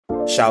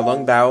Xiao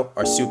Long Bao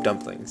or soup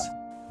dumplings.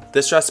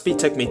 This recipe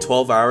took me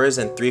 12 hours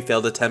and 3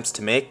 failed attempts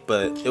to make,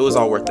 but it was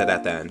all worth it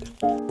at the end.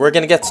 We're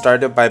gonna get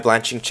started by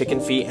blanching chicken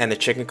feet and a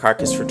chicken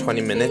carcass for 20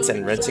 minutes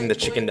and rinsing the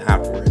chicken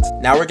afterwards.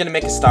 Now we're gonna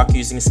make a stock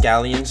using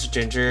scallions,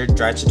 ginger,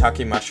 dried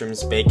shiitake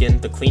mushrooms, bacon,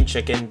 the clean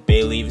chicken,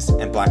 bay leaves,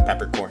 and black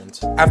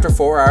peppercorns. After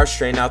 4 hours,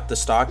 strain out the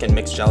stock and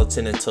mix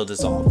gelatin until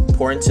dissolved.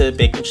 Pour into a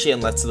baking sheet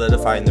and let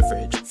solidify in the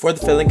fridge. For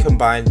the filling,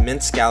 combine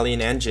minced scallion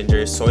and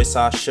ginger, soy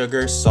sauce,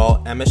 sugar,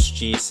 salt,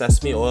 MSG,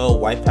 sesame oil,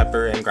 white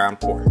pepper, and ground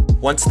pork.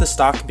 Once the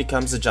stock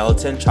becomes a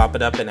gelatin, chop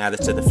it up and add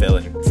it to the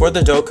filling. For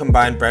the dough,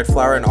 combine bread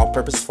flour and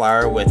all-purpose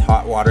flour with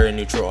hot water and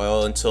neutral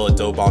oil until a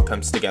dough ball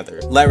comes together.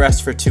 Let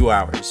rest for 2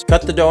 hours.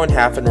 Cut the dough in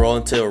half and roll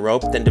into a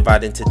rope, then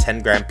divide into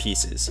 10-gram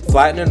pieces.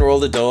 Flatten and roll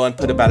the dough and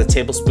put about a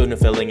tablespoon of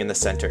filling in the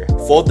center.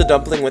 Fold the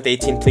dumpling with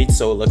 18 pleats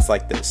so it looks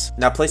like this.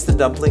 Now place the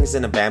dumplings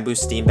in a bamboo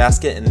steam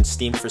basket and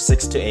steam for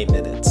 6 to 8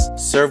 minutes.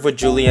 Serve with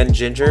julienne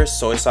ginger,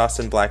 soy sauce,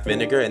 and black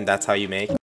vinegar, and that's how you make